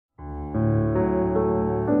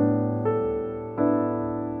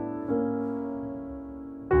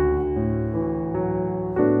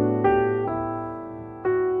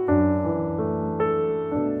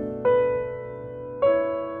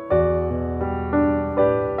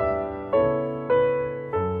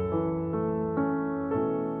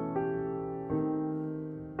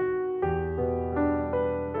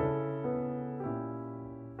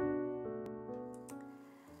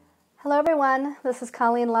everyone, this is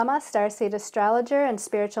Colleen Lemma, Starseed Astrologer and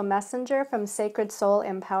Spiritual Messenger from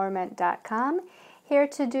SacredSoulEmpowerment.com, here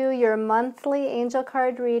to do your monthly angel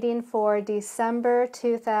card reading for December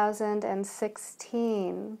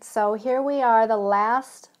 2016. So here we are, the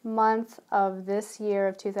last month of this year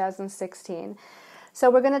of 2016. So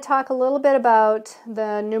we're going to talk a little bit about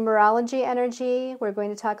the numerology energy, we're going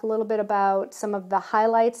to talk a little bit about some of the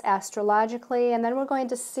highlights astrologically, and then we're going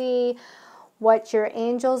to see what your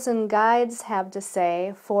angels and guides have to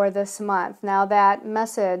say for this month. Now that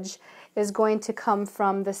message is going to come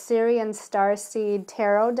from the Syrian Starseed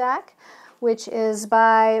Tarot deck, which is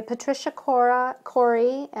by Patricia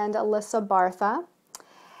Corey and Alyssa Bartha.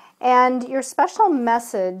 And your special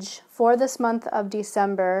message for this month of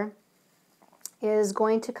December is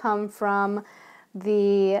going to come from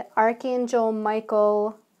the Archangel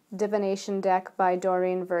Michael Divination deck by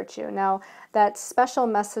Doreen Virtue. Now, that special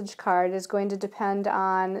message card is going to depend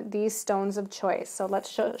on these stones of choice. So let's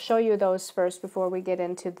show you those first before we get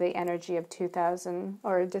into the energy of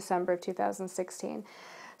December of 2016.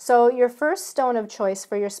 So your first stone of choice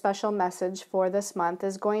for your special message for this month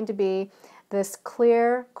is going to be this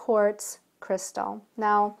clear quartz crystal.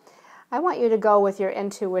 Now, I want you to go with your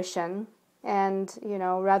intuition, and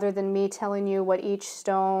rather than me telling you what each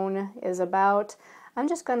stone is about, I'm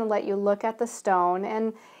just going to let you look at the stone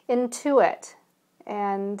and intuit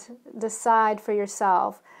and decide for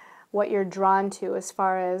yourself what you're drawn to as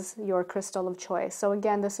far as your crystal of choice. So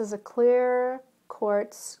again, this is a clear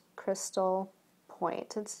quartz crystal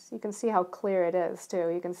point. You can see how clear it is too.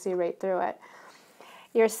 You can see right through it.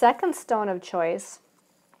 Your second stone of choice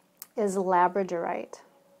is labradorite.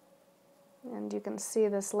 And you can see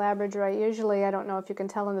this labradorite. Usually, I don't know if you can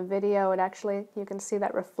tell in the video, you can see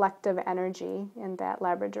that reflective energy in that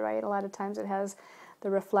labradorite. A lot of times it has the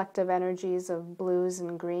reflective energies of blues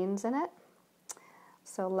and greens in it.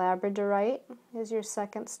 So labradorite is your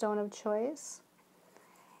second stone of choice.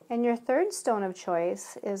 And your third stone of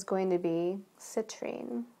choice is going to be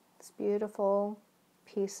citrine. This beautiful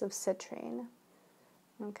piece of citrine.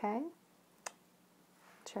 Okay?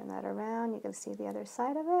 Turn that around. You can see the other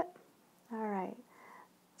side of it. All right,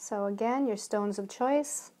 so again, your stones of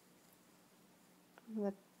choice,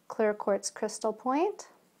 the clear quartz crystal point,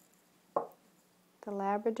 the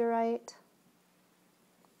labradorite,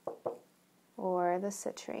 or the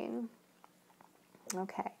citrine.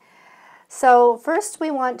 Okay, so first we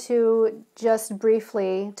want to just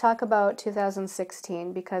briefly talk about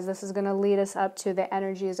 2016 because this is going to lead us up to the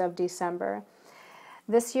energies of December.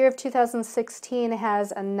 This year of 2016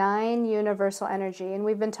 has a 9 universal energy, and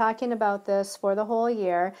we've been talking about this for the whole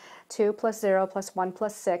year. 2 plus 0 plus 1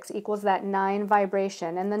 plus 6 equals that 9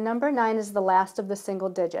 vibration, and the number 9 is the last of the single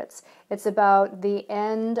digits. It's about the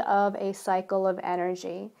end of a cycle of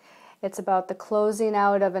energy. It's about the closing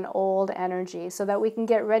out of an old energy so that we can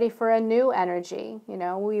get ready for a new energy.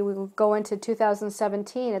 We will go into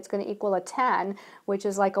 2017, it's going to equal a 10, which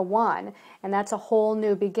is like a 1, and that's a whole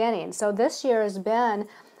new beginning. So this year has been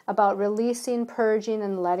about releasing, purging,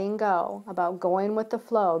 and letting go, about going with the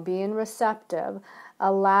flow, being receptive,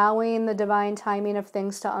 allowing the divine timing of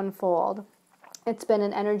things to unfold. It's been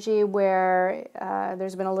an energy where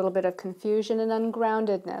there's been a little bit of confusion and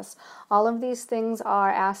ungroundedness. All of these things are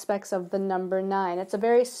aspects of the number 9. It's a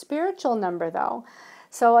very spiritual number, though.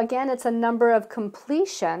 So again, it's a number of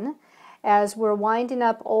completion as we're winding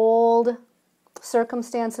up old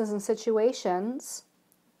circumstances and situations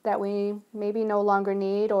that we maybe no longer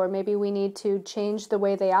need, or maybe we need to change the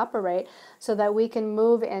way they operate so that we can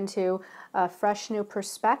move into a fresh new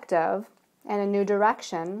perspective and a new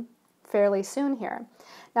direction fairly soon here.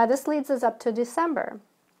 Now this leads us up to December.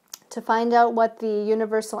 To find out what the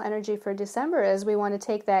universal energy for December is, we want to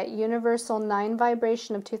take that universal 9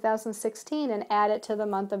 vibration of 2016 and add it to the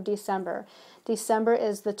month of December. December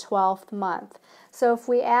is the 12th month. So if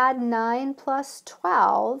we add 9 plus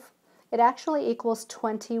 12, it actually equals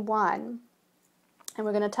 21. And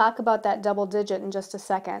we're going to talk about that double digit in just a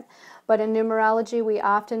second. But in numerology, we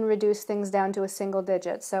often reduce things down to a single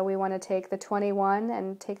digit. So we want to take the 21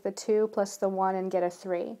 and take the 2 plus the 1 and get a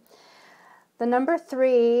 3. The number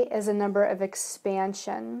 3 is a number of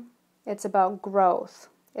expansion. It's about growth.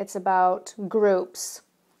 It's about groups.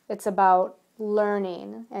 It's about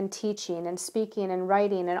learning and teaching and speaking and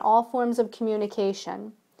writing and all forms of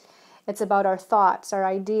communication. It's about our thoughts, our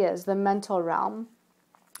ideas, the mental realm.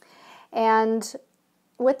 And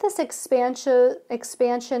with this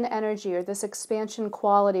expansion energy, or this expansion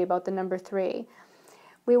quality about the number 3,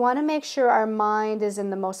 we want to make sure our mind is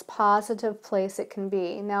in the most positive place it can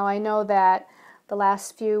be. Now I know that the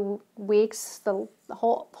last few weeks, the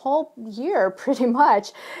whole year pretty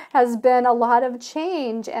much, has been a lot of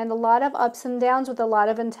change and a lot of ups and downs with a lot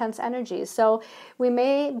of intense energy. So we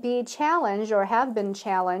may be challenged or have been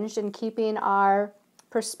challenged in keeping our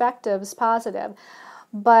perspectives positive.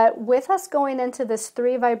 But with us going into this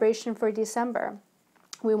 3 vibration for December,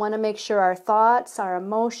 we want to make sure our thoughts, our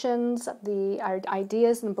emotions, our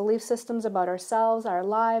ideas and belief systems about ourselves, our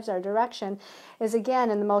lives, our direction is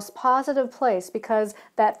again in the most positive place, because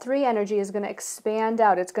that 3 energy is going to expand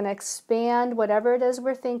out. It's going to expand whatever it is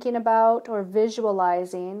we're thinking about or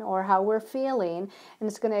visualizing or how we're feeling, and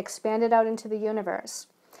it's going to expand it out into the universe.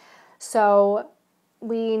 So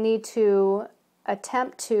we need to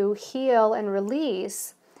attempt to heal and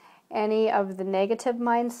release any of the negative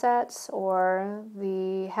mindsets or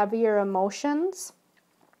the heavier emotions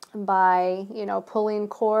by, pulling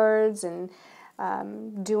cords and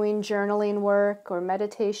doing journaling work or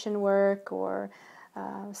meditation work or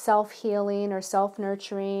self-healing or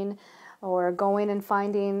self-nurturing, or going and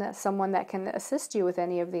finding someone that can assist you with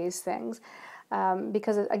any of these things.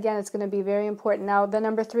 Because again, it's going to be very important. Now, the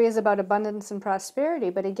number 3 is about abundance and prosperity,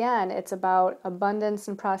 but again, it's about abundance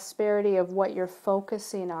and prosperity of what you're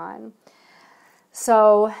focusing on.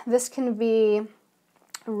 So this can be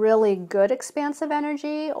really good expansive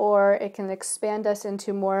energy, or it can expand us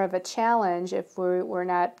into more of a challenge if we're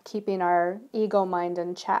not keeping our ego mind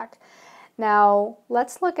in check. Now,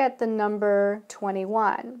 let's look at the number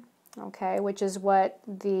 21, okay, which is what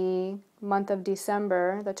the month of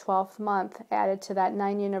December, the 12th month, added to that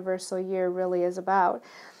 9 universal year really is about.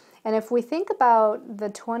 And if we think about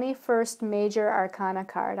the 21st Major Arcana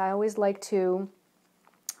card, I always like to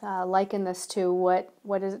liken this to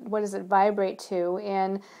what does it vibrate to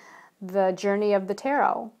in the journey of the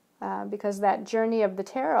tarot, because that journey of the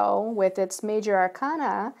tarot with its Major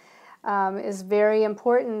Arcana is very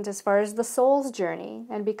important as far as the soul's journey,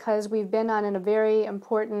 and because we've been on a very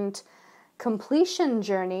important completion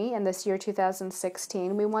journey in this year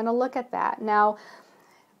 2016, we want to look at that. Now,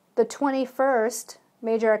 the 21st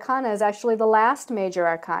Major Arcana is actually the last Major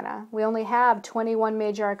Arcana. We only have 21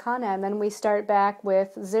 Major Arcana, and then we start back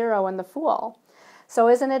with 0 and the Fool. So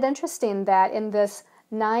isn't it interesting that in this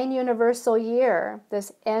 9 universal year,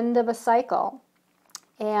 this end of a cycle,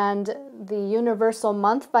 and the universal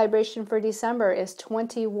month vibration for December is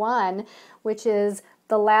 21, which is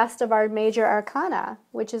the last of our Major Arcana,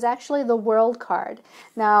 which is actually the World card.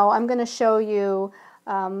 Now, I'm going to show you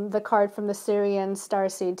the card from the Syrian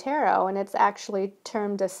Starseed Tarot, and it's actually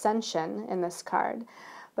termed Ascension in this card.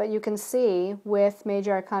 But you can see with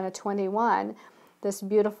Major Arcana 21, this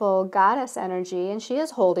beautiful goddess energy, and she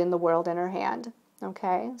is holding the world in her hand.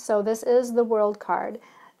 Okay, so this is the World card,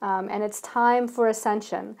 and it's time for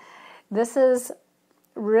ascension. This is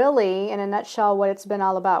really, in a nutshell, what it's been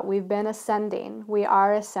all about. We've been ascending. We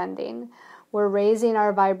are ascending. We're raising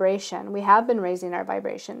our vibration. We have been raising our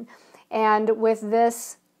vibration. And with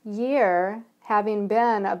this year having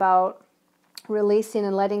been about releasing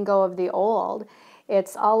and letting go of the old,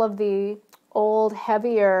 it's all of the old,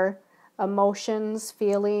 heavier emotions,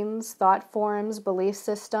 feelings, thought forms, belief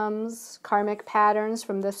systems, karmic patterns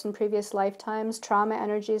from this and previous lifetimes, trauma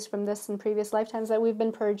energies from this and previous lifetimes that we've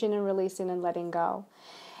been purging and releasing and letting go.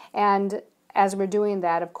 And as we're doing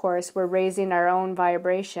that, of course, we're raising our own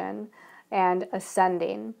vibration and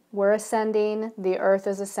ascending. We're ascending, the earth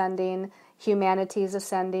is ascending, humanity is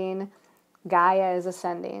ascending, Gaia is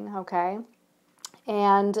ascending, okay?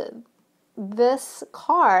 And this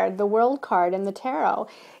card, the World card in the tarot,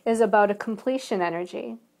 is about a completion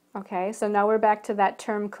energy, okay? So now we're back to that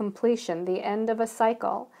term completion, the end of a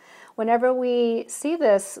cycle. Whenever we see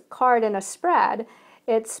this card in a spread,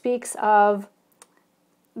 it speaks of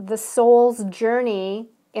the soul's journey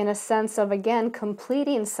in a sense of, again,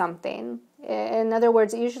 completing something. In other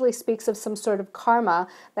words, it usually speaks of some sort of karma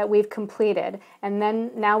that we've completed, and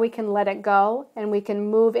then now we can let it go and we can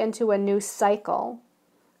move into a new cycle,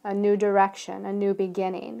 a new direction, a new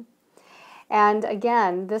beginning. And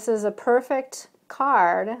again, this is a perfect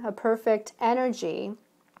card, a perfect energy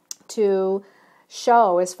to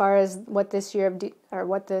show as far as what this year of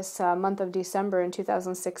what this month of December in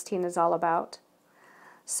 2016 is all about.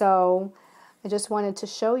 So I just wanted to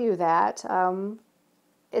show you that.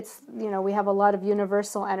 It's, we have a lot of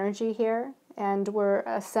universal energy here, and we're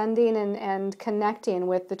ascending and connecting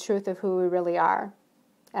with the truth of who we really are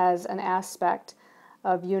as an aspect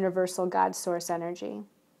of universal God source energy.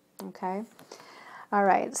 Okay? All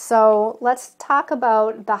right, so let's talk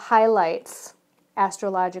about the highlights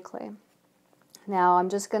astrologically. Now, I'm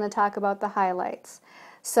just going to talk about the highlights.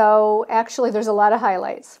 So actually, there's a lot of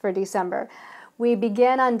highlights for December. We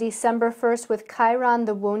begin on December 1st with Chiron,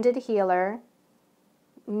 the wounded healer,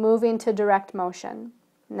 moving to direct motion.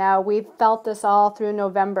 Now, we've felt this all through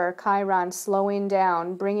November, Chiron slowing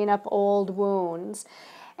down, bringing up old wounds.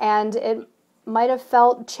 And it might have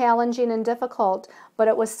felt challenging and difficult, but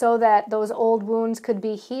it was so that those old wounds could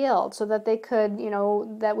be healed, so that they could,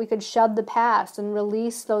 that we could shed the past and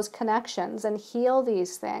release those connections and heal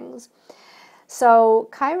these things. So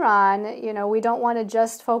Chiron, we don't want to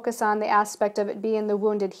just focus on the aspect of it being the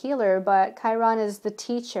wounded healer, but Chiron is the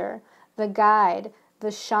teacher, the guide,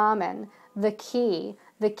 the shaman, the key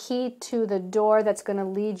to the door that's going to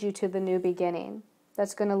lead you to the new beginning.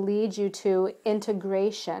 That's going to lead you to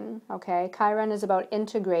integration, okay? Chiron is about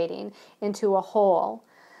integrating into a whole.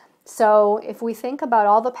 So if we think about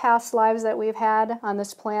all the past lives that we've had on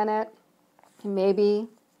this planet, maybe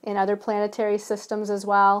in other planetary systems as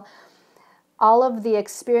well, all of the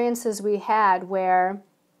experiences we had where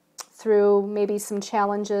through maybe some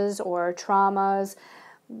challenges or traumas,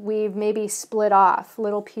 we've maybe split off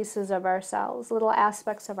little pieces of ourselves, little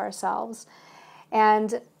aspects of ourselves.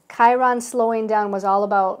 And Chiron slowing down was all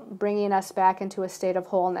about bringing us back into a state of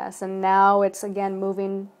wholeness. And now it's again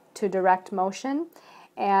moving to direct motion.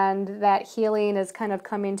 And that healing is kind of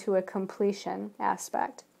coming to a completion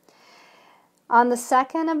aspect. On the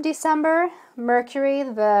 2nd of December, Mercury,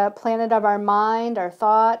 the planet of our mind, our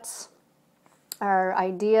thoughts, our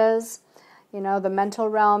ideas, the mental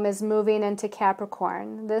realm, is moving into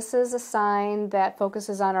Capricorn. This is a sign that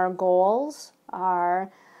focuses on our goals,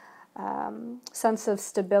 our sense of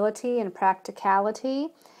stability and practicality,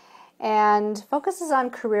 and focuses on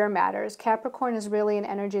career matters. Capricorn is really an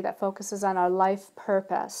energy that focuses on our life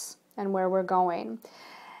purpose and where we're going.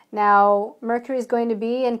 Now, Mercury is going to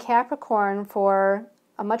be in Capricorn for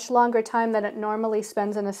a much longer time than it normally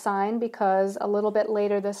spends in a sign, because a little bit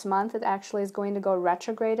later this month it actually is going to go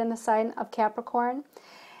retrograde in the sign of Capricorn.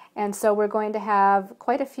 And so we're going to have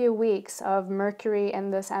quite a few weeks of Mercury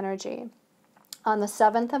in this energy. On the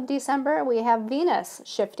 7th of December, we have Venus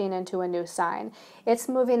shifting into a new sign. It's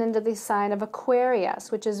moving into the sign of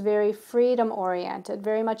Aquarius, which is very freedom-oriented,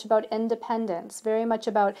 very much about independence, very much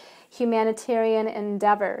about humanitarian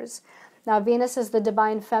endeavors. Now, Venus is the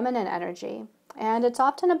divine feminine energy, and it's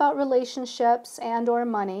often about relationships and or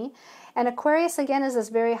money. And Aquarius, again, is this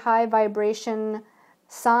very high vibration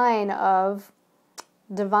sign of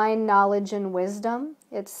divine knowledge and wisdom.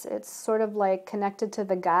 It's sort of like connected to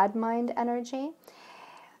the God mind energy.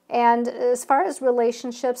 And as far as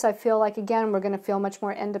relationships, I feel like, again, we're going to feel much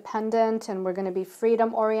more independent, and we're going to be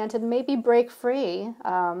freedom oriented, maybe break free,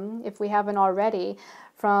 if we haven't already,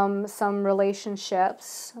 from some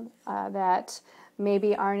relationships that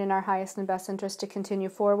maybe aren't in our highest and best interest to continue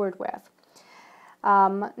forward with.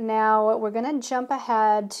 Now we're going to jump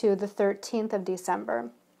ahead to the 13th of December.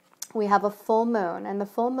 We have a full moon, and the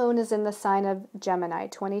full moon is in the sign of Gemini,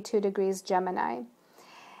 22 degrees Gemini.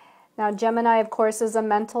 Now, Gemini, of course, is a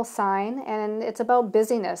mental sign, and it's about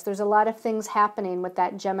busyness. There's a lot of things happening with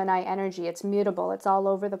that Gemini energy. It's mutable. It's all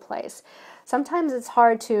over the place. Sometimes it's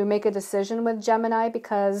hard to make a decision with Gemini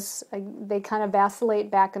because they kind of vacillate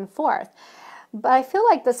back and forth. But I feel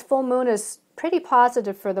like this full moon is pretty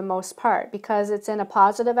positive for the most part, because it's in a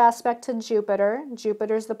positive aspect to Jupiter.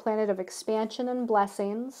 Jupiter is the planet of expansion and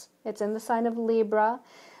blessings. It's in the sign of Libra,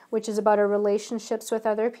 which is about our relationships with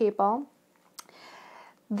other people.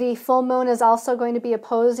 The full moon is also going to be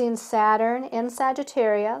opposing Saturn in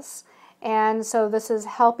Sagittarius, and so this is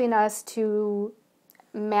helping us to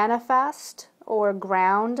manifest or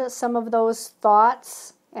ground some of those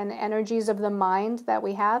thoughts and energies of the mind that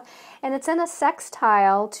we have. And it's in a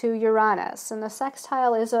sextile to Uranus. And the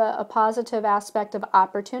sextile is a positive aspect of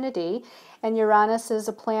opportunity. And Uranus is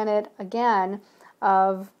a planet, again,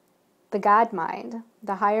 of the God mind,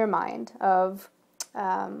 the higher mind, of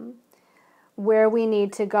where we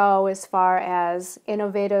need to go as far as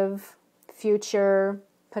innovative future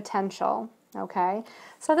potential. Okay,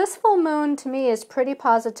 so this full moon to me is pretty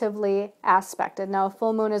positively aspected. Now, a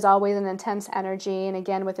full moon is always an intense energy, and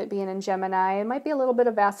again, with it being in Gemini, it might be a little bit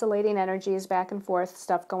of vacillating energies, back and forth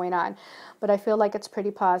stuff going on, but I feel like it's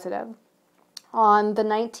pretty positive. On the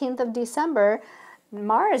 19th of December,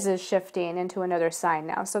 Mars is shifting into another sign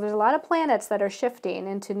now, so there's a lot of planets that are shifting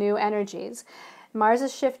into new energies. Mars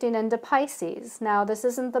is shifting into Pisces. Now, this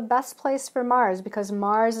isn't the best place for Mars because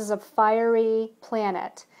Mars is a fiery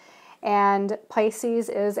planet. And Pisces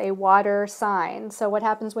is a water sign. So what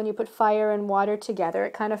happens when you put fire and water together?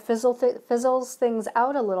 It kind of fizzles things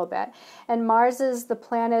out a little bit. And Mars is the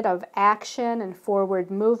planet of action and forward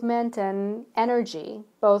movement and energy,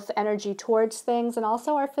 both energy towards things and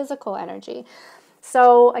also our physical energy.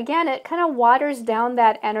 So again, it kind of waters down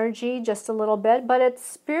that energy just a little bit, but it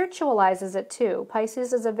spiritualizes it too.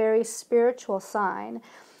 Pisces is a very spiritual sign.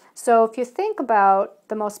 So if you think about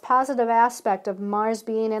the most positive aspect of Mars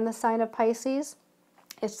being in the sign of Pisces,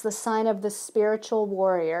 it's the sign of the spiritual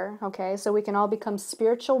warrior, okay? So we can all become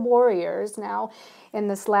spiritual warriors now in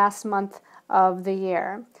this last month of the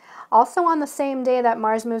year. Also on the same day that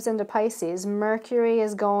Mars moves into Pisces, Mercury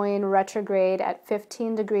is going retrograde at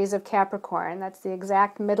 15 degrees of Capricorn. That's the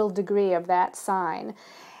exact middle degree of that sign.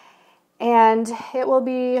 And it will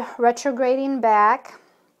be retrograding back.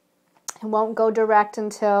 It won't go direct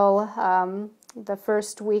until the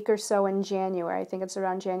first week or so in January. I think it's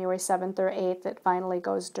around January 7th or 8th it finally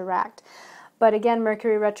goes direct. But again,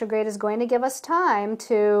 Mercury retrograde is going to give us time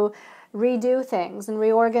to redo things and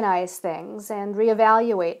reorganize things and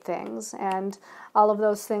reevaluate things and all of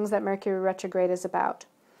those things that Mercury retrograde is about.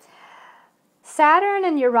 Saturn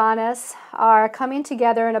and Uranus are coming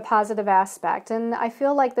together in a positive aspect, and I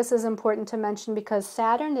feel like this is important to mention because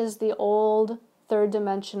Saturn is the old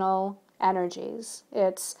third-dimensional energies.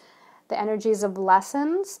 It's the energies of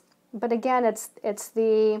lessons, but again, it's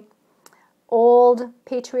the old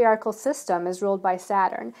patriarchal system is ruled by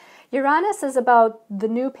Saturn. Uranus is about the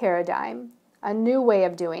new paradigm, a new way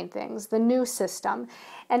of doing things, the new system.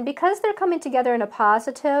 And because they're coming together in a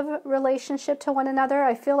positive relationship to one another,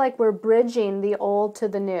 I feel like we're bridging the old to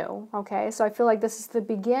the new, okay? So I feel like this is the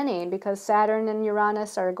beginning because Saturn and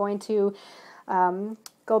Uranus are going to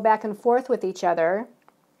go back and forth with each other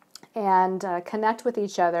and connect with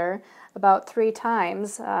each other about 3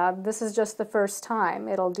 times. This is just the first time.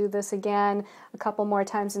 It'll do this again a couple more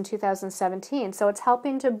times in 2017. So it's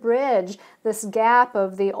helping to bridge this gap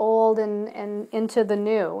of the old and into the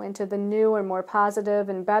new and more positive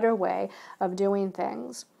and better way of doing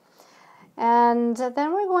things. And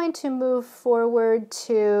then we're going to move forward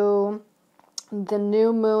to the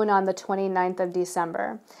new moon on the 29th of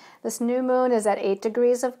December. This new moon is at 8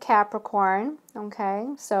 degrees of Capricorn, okay?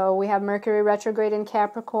 So we have Mercury retrograde in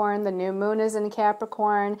Capricorn, the new moon is in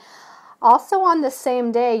Capricorn. Also on the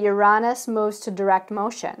same day, Uranus moves to direct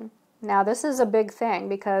motion. Now this is a big thing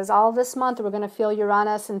because all this month we're going to feel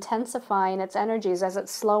Uranus intensifying its energies as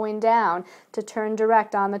it's slowing down to turn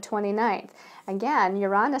direct on the 29th. Again,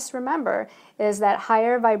 Uranus, remember, is that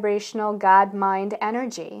higher vibrational God-mind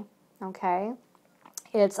energy, okay?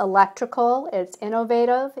 It's electrical, it's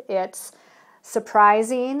innovative, it's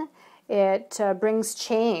surprising, it brings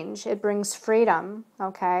change, it brings freedom,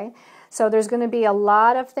 okay? So there's going to be a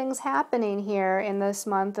lot of things happening here in this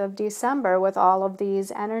month of December with all of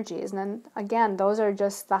these energies. And then, again, those are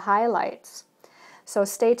just the highlights. So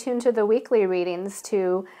stay tuned to the weekly readings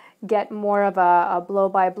to get more of a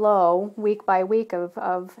blow-by-blow, week-by-week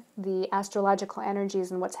of the astrological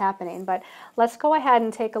energies and what's happening. But let's go ahead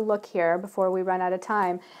and take a look here before we run out of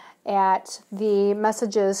time at the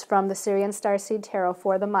messages from the Syrian Starseed Tarot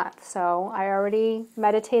for the month. So I already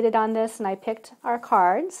meditated on this and I picked our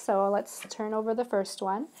cards. So let's turn over the first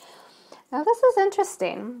one. Now this is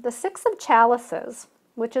interesting. The Six of Chalices,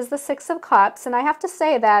 which is the Six of Cups. And I have to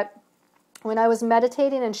say that when I was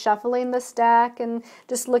meditating and shuffling this deck and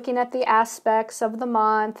just looking at the aspects of the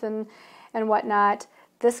month and whatnot,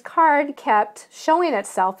 this card kept showing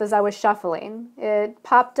itself as I was shuffling. It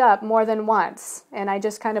popped up more than once, and I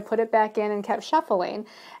just kind of put it back in and kept shuffling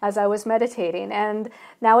as I was meditating. And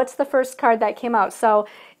now it's the first card that came out, so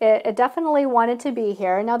it definitely wanted to be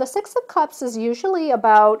here. Now the Six of Cups is usually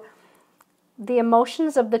about the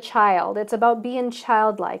emotions of the child. It's about being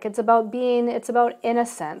childlike. It's about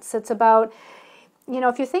innocence. It's about,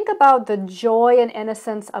 if you think about the joy and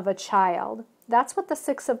innocence of a child, that's what the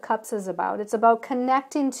Six of Cups is about. It's about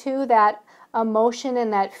connecting to that emotion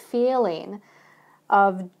and that feeling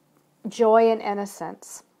of joy and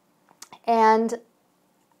innocence. And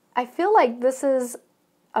I feel like this is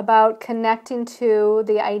about connecting to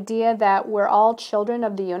the idea that we're all children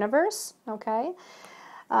of the universe, okay?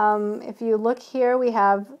 If you look here, we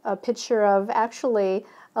have a picture of actually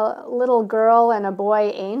a little girl and a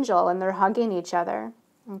boy angel, and they're hugging each other.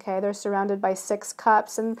 Okay, they're surrounded by 6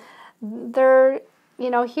 cups, and they're,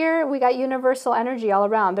 here we got universal energy all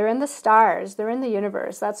around. They're in the stars. They're in the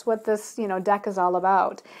universe. That's what this, deck is all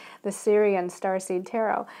about, the Syrian Starseed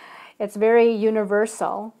Tarot. It's very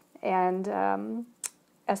universal and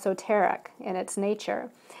esoteric in its nature.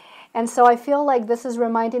 And so I feel like this is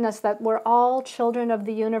reminding us that we're all children of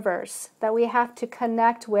the universe, that we have to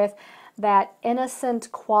connect with that innocent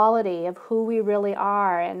quality of who we really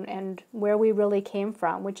are and where we really came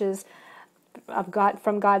from, which is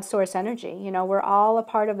from God's source energy. We're all a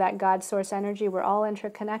part of that God source energy. We're all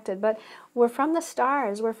interconnected, but we're from the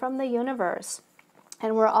stars. We're from the universe.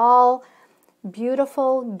 And we're all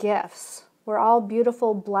beautiful gifts. We're all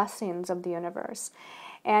beautiful blessings of the universe.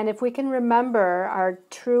 And if we can remember our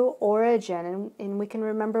true origin, and we can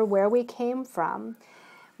remember where we came from,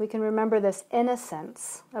 we can remember this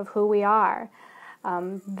innocence of who we are.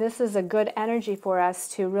 This is a good energy for us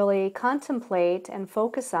to really contemplate and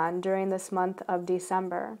focus on during this month of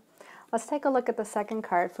December. Let's take a look at the second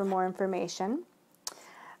card for more information.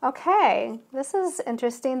 Okay, this is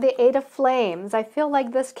interesting. The Eight of Flames. I feel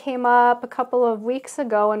like this came up a couple of weeks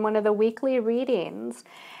ago in one of the weekly readings.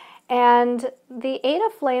 And the Eight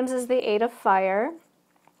of Flames is the Eight of Fire.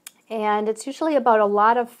 And it's usually about a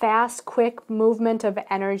lot of fast, quick movement of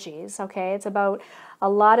energies, okay? It's about a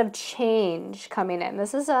lot of change coming in.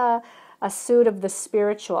 This is a suit of the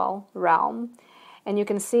spiritual realm. And you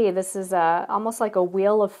can see this is almost like a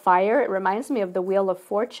wheel of fire. It reminds me of the Wheel of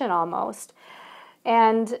Fortune almost.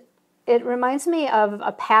 And it reminds me of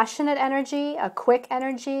a passionate energy, a quick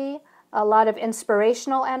energy, a lot of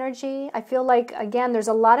inspirational energy. I feel like, again, there's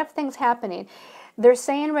a lot of things happening. They're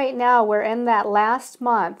saying right now we're in that last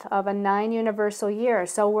month of a 9 universal year.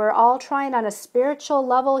 So we're all trying on a spiritual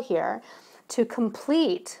level here to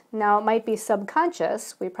complete. Now, it might be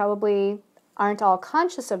subconscious. We probably aren't all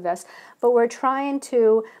conscious of this, but we're trying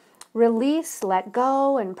to release, let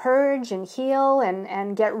go, and purge, and heal,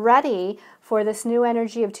 and get ready for this new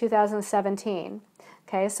energy of 2017.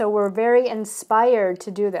 Okay, so we're very inspired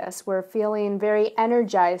to do this. We're feeling very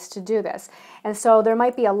energized to do this. And so there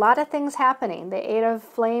might be a lot of things happening. The Eight of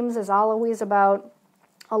Flames is always about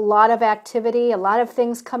a lot of activity, a lot of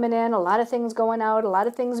things coming in, a lot of things going out, a lot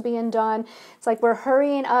of things being done. It's like we're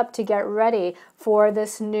hurrying up to get ready for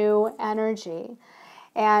this new energy.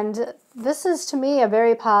 And this is, to me, a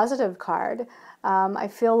very positive card. I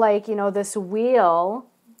feel like, you know, this wheel,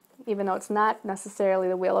 even though it's not necessarily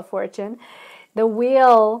the Wheel of Fortune, the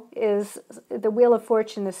wheel of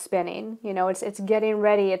fortune is spinning. You know, it's getting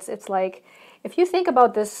ready. It's like, if you think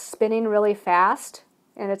about this spinning really fast,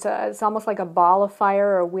 and it's almost like a ball of fire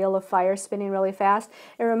or a wheel of fire spinning really fast.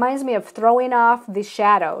 It reminds me of throwing off the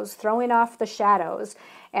shadows,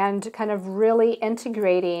 and kind of really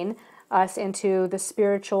integrating us into the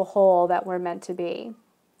spiritual whole that we're meant to be.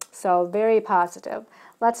 So very positive.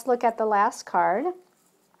 Let's look at the last card.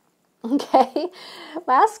 Okay,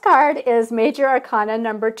 last card is Major Arcana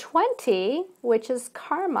number 20, which is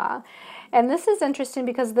Karma. And this is interesting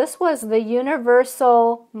because this was the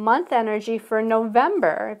universal month energy for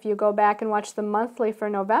November. If you go back and watch the monthly for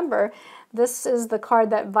November, this is the card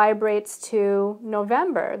that vibrates to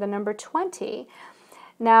November, the number 20.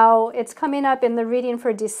 Now, it's coming up in the reading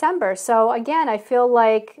for December. So again, I feel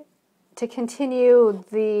like to continue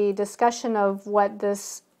the discussion of what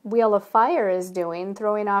this Wheel of Fire is doing,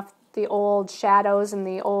 throwing off the old shadows and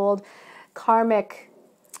the old karmic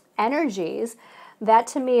energies, that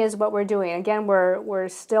to me is what we're doing. Again, we're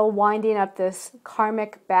still winding up this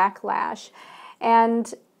karmic backlash.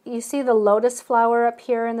 And you see the lotus flower up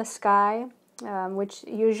here in the sky, which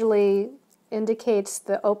usually indicates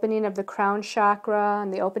the opening of the crown chakra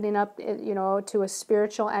and the opening up, you know, to a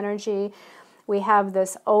spiritual energy. We have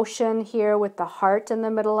this ocean here with the heart in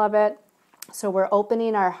the middle of it. So we're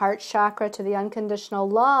opening our heart chakra to the unconditional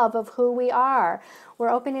love of who we are. We're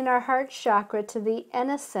opening our heart chakra to the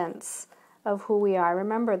innocence of who we are.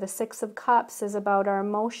 Remember, the Six of Cups is about our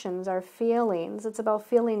emotions, our feelings. It's about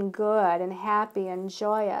feeling good and happy and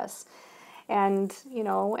joyous and, you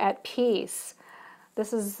know, at peace.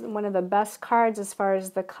 This is one of the best cards as far as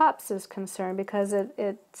the cups is concerned because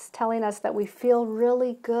it's telling us that we feel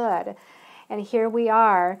really good. And here we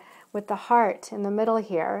are with the heart in the middle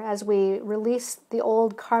here as we release the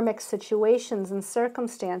old karmic situations and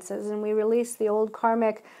circumstances, and we release the old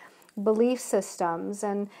karmic belief systems,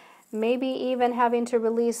 and maybe even having to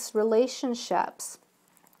release relationships,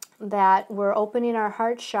 that we're opening our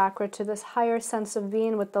heart chakra to this higher sense of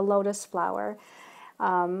being with the lotus flower.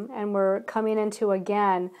 And we're coming into,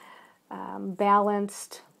 again,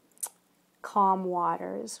 balanced, calm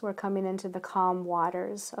waters. We're coming into the calm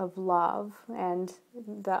waters of love and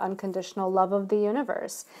the unconditional love of the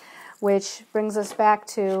universe, which brings us back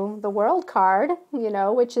to the World card, you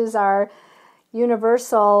know, which is our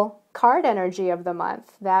universal card energy of the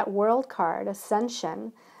month, that World card,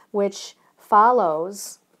 Ascension, which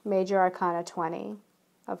follows Major Arcana 20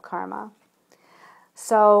 of Karma.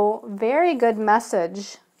 So very good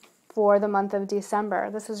message for the month of December.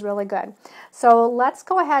 This is really good. So let's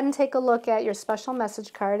go ahead and take a look at your special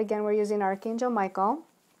message card. Again, we're using Archangel Michael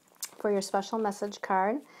for your special message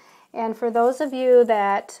card. And for those of you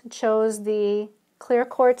that chose the clear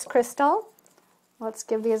quartz crystal, let's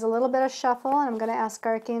give these a little bit of shuffle. And I'm going to ask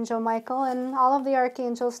Archangel Michael and all of the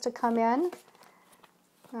archangels to come in.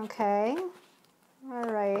 Okay. All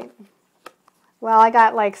right. Well, I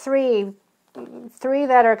got like three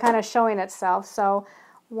that are kind of showing itself. So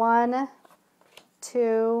 1,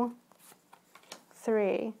 2,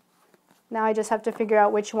 3. Now I just have to figure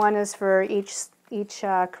out which one is for each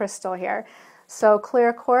crystal here. So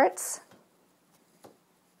clear quartz.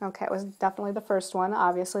 Okay, it was definitely the first one,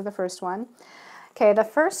 obviously the first one. Okay, the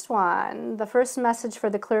first one, the first message for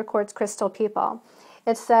the clear quartz crystal people.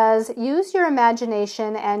 It says, use your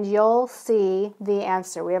imagination and you'll see the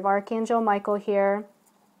answer. We have Archangel Michael here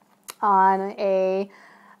on a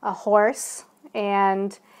horse,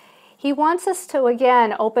 and he wants us to,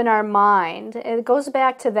 again, open our mind. It goes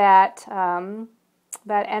back to that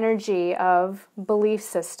that energy of belief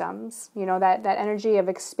systems, you know, that energy of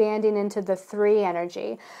expanding into the 3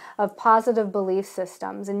 energy of positive belief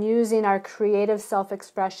systems and using our creative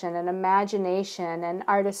self-expression and imagination and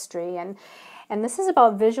artistry. And this is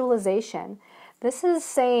about visualization. This is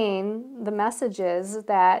saying, the message is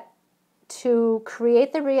that to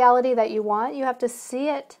create the reality that you want, you have to see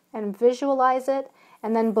it and visualize it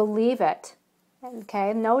and then believe it.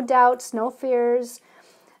 Okay, no doubts, no fears,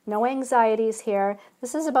 no anxieties here.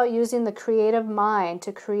 This is about using the creative mind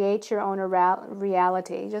to create your own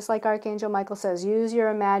reality. Just like Archangel Michael says, use your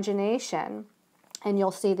imagination and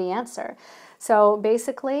you'll see the answer. So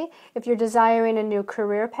basically, if you're desiring a new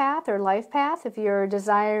career path or life path, if you're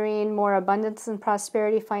desiring more abundance and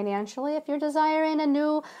prosperity financially, if you're desiring a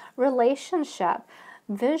new relationship,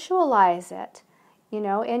 visualize it. You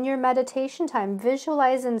know, in your meditation time,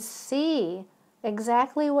 visualize and see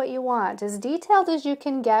exactly what you want, as detailed as you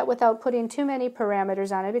can get without putting too many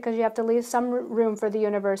parameters on it, because you have to leave some room for the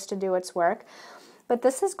universe to do its work. But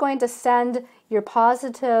this is going to send your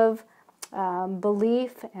positive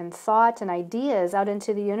belief and thought and ideas out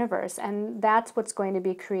into the universe, and that's what's going to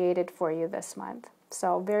be created for you this month.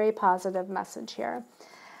 So very positive message here.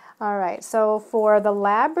 All right, so for the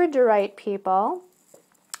Labradorite people,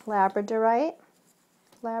 Labradorite,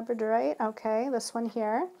 okay, this one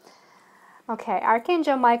here. Okay,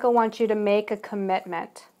 Archangel Michael wants you to make a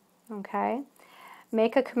commitment, okay?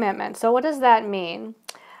 Make a commitment. So what does that mean?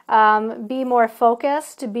 Be more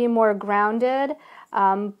focused, be more grounded,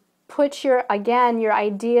 put your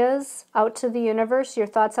ideas out to the universe, your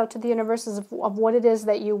thoughts out to the universe of what it is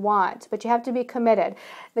that you want. But you have to be committed.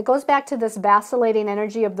 It goes back to this vacillating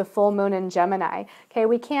energy of the full moon in Gemini. Okay,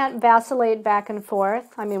 we can't vacillate back and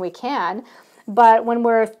forth. I mean, we can. But when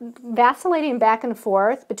we're vacillating back and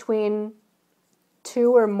forth between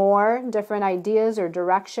 2 or more different ideas or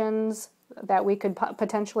directions that we could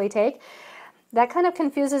potentially take, that kind of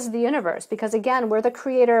confuses the universe, because again, we're the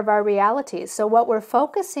creator of our realities. So what we're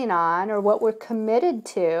focusing on or what we're committed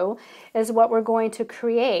to is what we're going to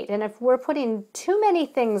create. And if we're putting too many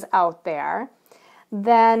things out there,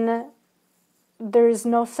 then there's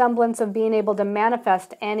no semblance of being able to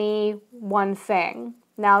manifest any one thing.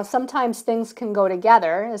 Now, sometimes things can go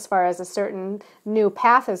together as far as a certain new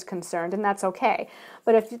path is concerned, and that's okay.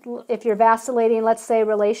 But if you're vacillating, let's say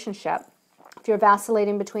relationship, if you're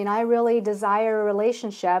vacillating between I really desire a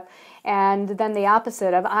relationship and then the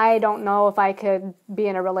opposite of I don't know if I could be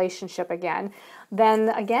in a relationship again, then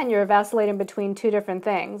again you're vacillating between 2 different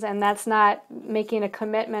things, and that's not making a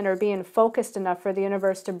commitment or being focused enough for the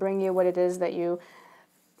universe to bring you what it is that you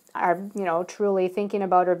are, you know, truly thinking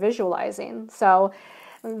about or visualizing. So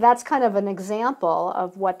that's kind of an example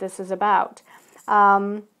of what this is about.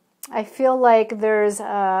 I feel like there's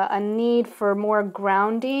a need for more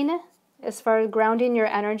grounding. As far as grounding your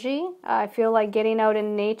energy, I feel like getting out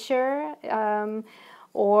in nature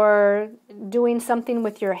or doing something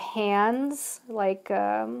with your hands, like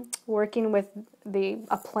working with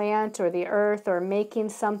a plant or the earth, or making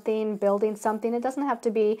something, building something. It doesn't have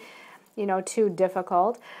to be, you know, too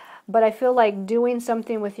difficult, but I feel like doing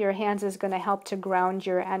something with your hands is going to help to ground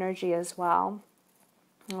your energy as well.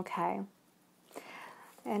 Okay.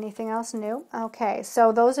 Anything else new? Okay,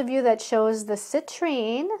 so those of you that chose the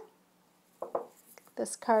citrine,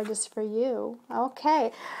 this card is for you.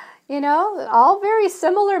 Okay, you know, all very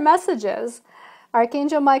similar messages.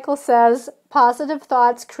 Archangel Michael says, positive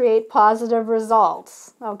thoughts create positive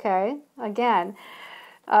results. Okay, again,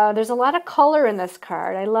 there's a lot of color in this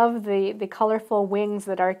card. I love the colorful wings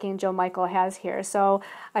that Archangel Michael has here. So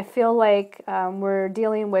I feel like we're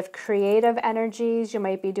dealing with creative energies. You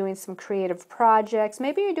might be doing some creative projects.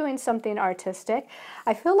 Maybe you're doing something artistic.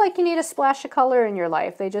 I feel like you need a splash of color in your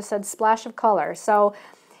life. They just said splash of color. So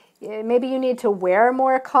maybe you need to wear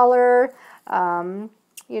more color.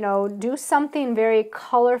 You know, do something very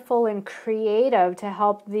colorful and creative to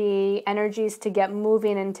help the energies to get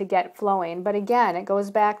moving and to get flowing. But again, it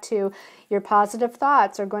goes back to your positive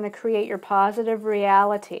thoughts are going to create your positive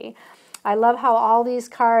reality. I love how all these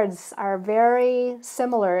cards are very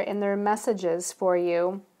similar in their messages for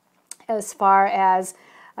you as far as,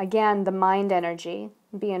 again, the mind energy.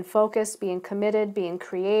 Being focused, being committed, being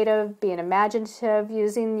creative, being imaginative,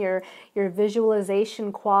 using your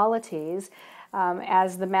visualization qualities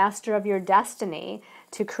as the master of your destiny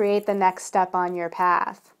to create the next step on your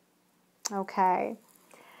path. Okay.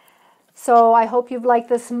 So I hope you've liked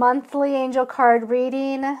this monthly angel card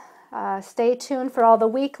reading. Stay tuned for all the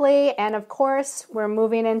weekly. And of course, we're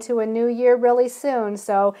moving into a new year really soon.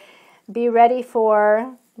 So be ready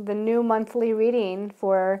for the new monthly reading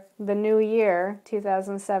for the new year,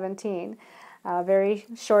 2017, very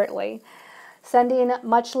shortly. Sending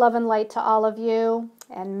much love and light to all of you,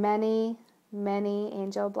 and many, many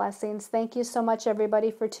angel blessings. Thank you so much, everybody,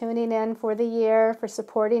 for tuning in for the year, for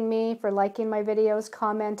supporting me, for liking my videos,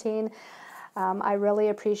 commenting. I really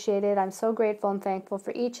appreciate it. I'm so grateful and thankful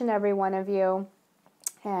for each and every one of you.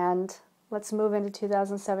 And let's move into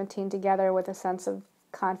 2017 together with a sense of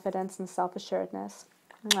confidence and self-assuredness.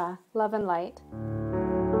 Mwah. Love and light.